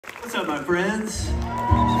What's up, my friends?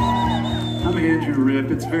 I'm Andrew Ripp.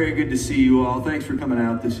 It's very good to see you all. Thanks for coming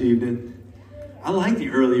out this evening. I like the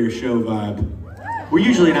earlier show vibe. We're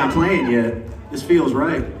usually not playing yet. This feels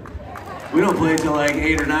right. We don't play till like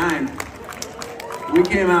 8 or 9. We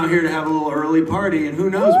came out here to have a little early party, and who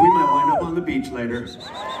knows, we might wind up on the beach later.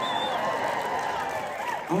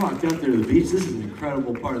 I walked out there to the beach. This is an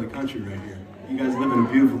incredible part of the country right here. You guys live in a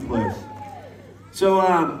beautiful place.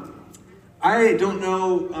 So, I don't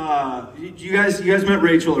know, you guys met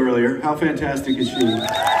Rachel earlier. How fantastic is she?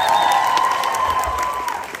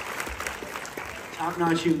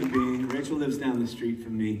 Top-notch human being. Rachel lives down the street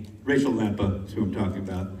from me. Rachel Lampa is who I'm talking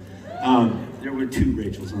about. There were 2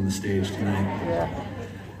 Rachels on the stage tonight.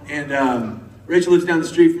 And Rachel lives down the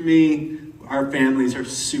street from me. Our families are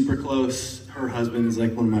super close. Her husband is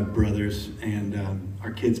like one of my brothers, and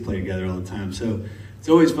our kids play together all the time. So it's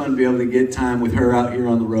always fun to be able to get time with her out here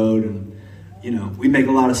on the road. And you know, we make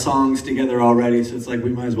a lot of songs together already, so it's like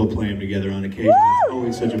we might as well play them together on occasion. It's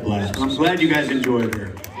always such a blast. I'm glad you guys enjoyed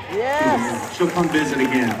her. Yes. She'll come visit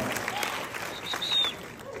again.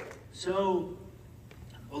 So,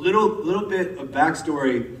 a little bit of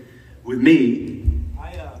backstory with me.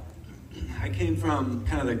 I came from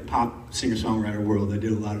kind of the pop singer-songwriter world. I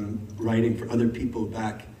did a lot of writing for other people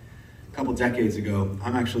back a couple decades ago.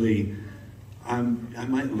 I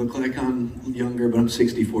might look like I'm younger, but I'm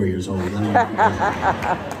 64 years old. I'm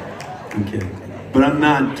kidding. But I'm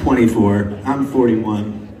not 24. I'm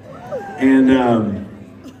 41. And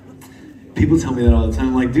people tell me that all the time.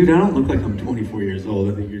 I'm like, dude, I don't look like I'm 24 years old.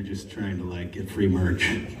 I think you're just trying to like get free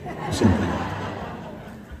merch or something.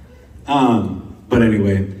 But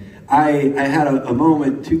anyway, I had a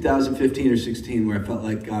moment, 2015 or 16, where I felt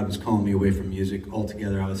like God was calling me away from music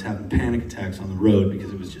altogether. I was having panic attacks on the road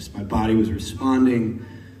because it was just, my body was responding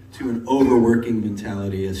to an overworking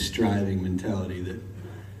mentality, a striving mentality that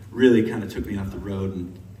really kind of took me off the road.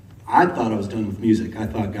 And I thought I was done with music. I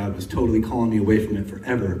thought God was totally calling me away from it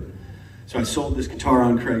forever. So I sold this guitar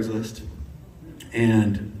on Craigslist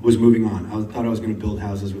and was moving on. I thought I was going to build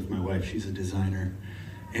houses with my wife. She's a designer.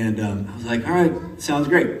 And I was like, all right, sounds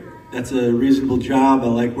great. That's a reasonable job. I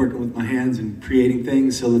like working with my hands and creating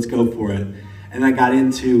things, so let's go for it. And I got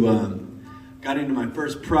into my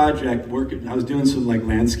first project. I was doing some like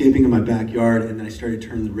landscaping in my backyard, and then I started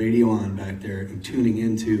turning the radio on back there and tuning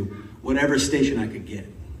into whatever station I could get.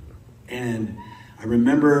 And I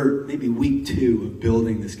remember maybe week 2 of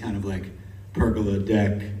building this kind of like pergola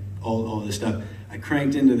deck, all this stuff. I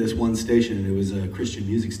cranked into this one station, and it was a Christian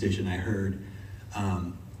music station I heard.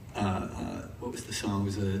 What was the song? It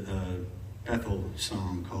was a Bethel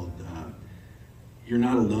song called You're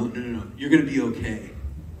Not Alone. No. You're Gonna Be Okay.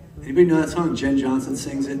 Anybody know that song? Jen Johnson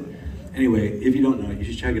sings it. Anyway, if you don't know it, you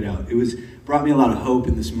should check it out. It brought me a lot of hope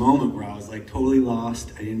in this moment where I was like totally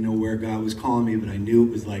lost. I didn't know where God was calling me, but I knew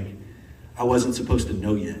it was like I wasn't supposed to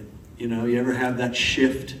know yet. You know, you ever have that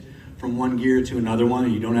shift from one gear to another one,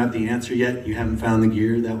 and you don't have the answer yet? You haven't found the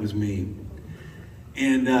gear? That was me.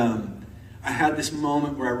 And I had this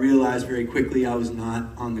moment where I realized very quickly I was not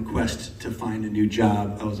on the quest to find a new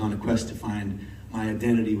job. I was on a quest to find my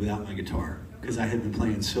identity without my guitar, because I had been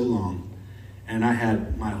playing so long, and I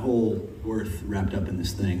had my whole worth wrapped up in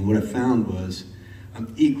this thing. What I found was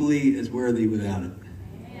I'm equally as worthy without it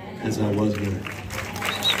as I was with it.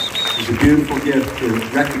 It was a beautiful gift to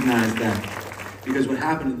recognize that, because what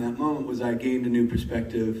happened in that moment was I gained a new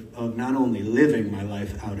perspective of not only living my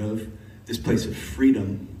life out of this place of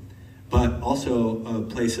freedom, but also a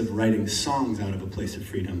place of writing songs out of a place of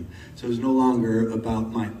freedom. So it was no longer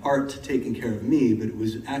about my art taking care of me, but it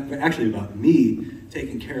was actually about me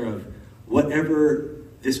taking care of whatever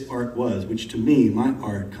this art was, which to me, my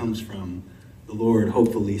art comes from the Lord,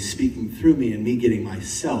 hopefully speaking through me, and me getting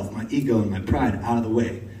myself, my ego and my pride out of the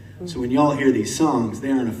way. So when y'all hear these songs,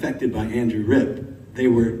 they aren't affected by Andrew Ripp. They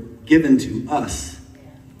were given to us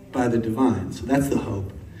by the divine. So that's the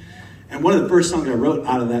hope. And one of the first songs I wrote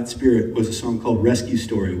out of that spirit was a song called Rescue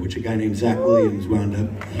Story, which a guy named Zach Williams wound up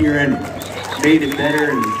hearing, made it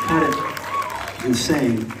better, and cut it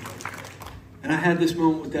insane. And I had this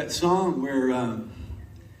moment with that song where,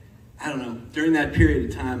 I don't know, during that period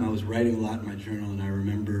of time, I was writing a lot in my journal, and I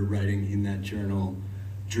remember writing in that journal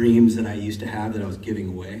dreams that I used to have that I was giving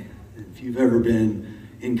away. If you've ever been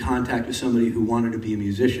in contact with somebody who wanted to be a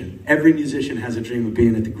musician, every musician has a dream of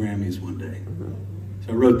being at the Grammys one day.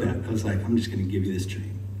 So I wrote that. I was like, I'm just going to give you this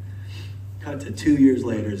dream. Cut to 2 years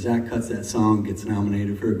later, Zach cuts that song, gets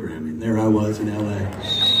nominated for a Grammy. And there I was in LA.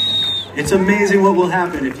 It's amazing what will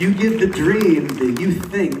happen. If you give the dream that you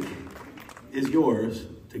think is yours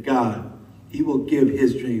to God, He will give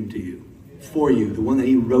His dream to you. for you, the one that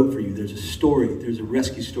he wrote for you. There's a story, there's a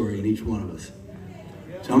rescue story in each one of us.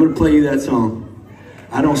 So I'm gonna play you that song.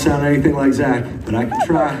 I don't sound anything like Zach, but I can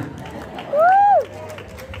try.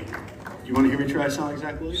 You wanna hear me try a song,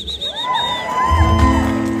 Zach Williams?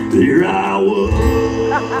 There I was,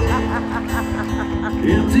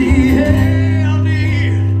 empty-handed.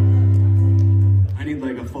 I need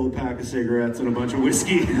like a full pack of cigarettes and a bunch of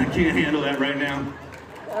whiskey. I can't handle that right now.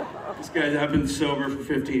 This guy, I've been sober for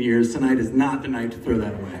 15 years. Tonight is not the night to throw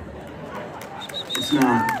that away. It's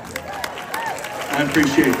not. I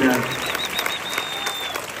appreciate that.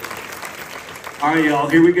 All right, y'all,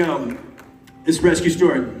 here we go. This rescue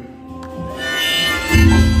story.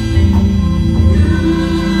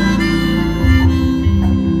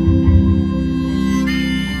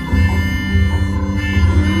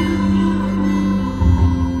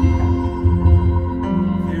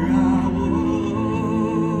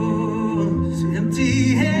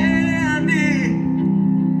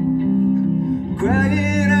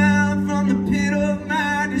 Crying out from the pit of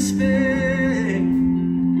my despair.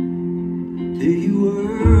 There you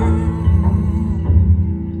were,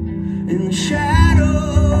 in the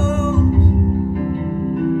shadows,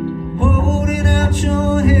 holding out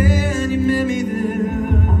your hand. You met me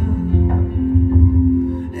there.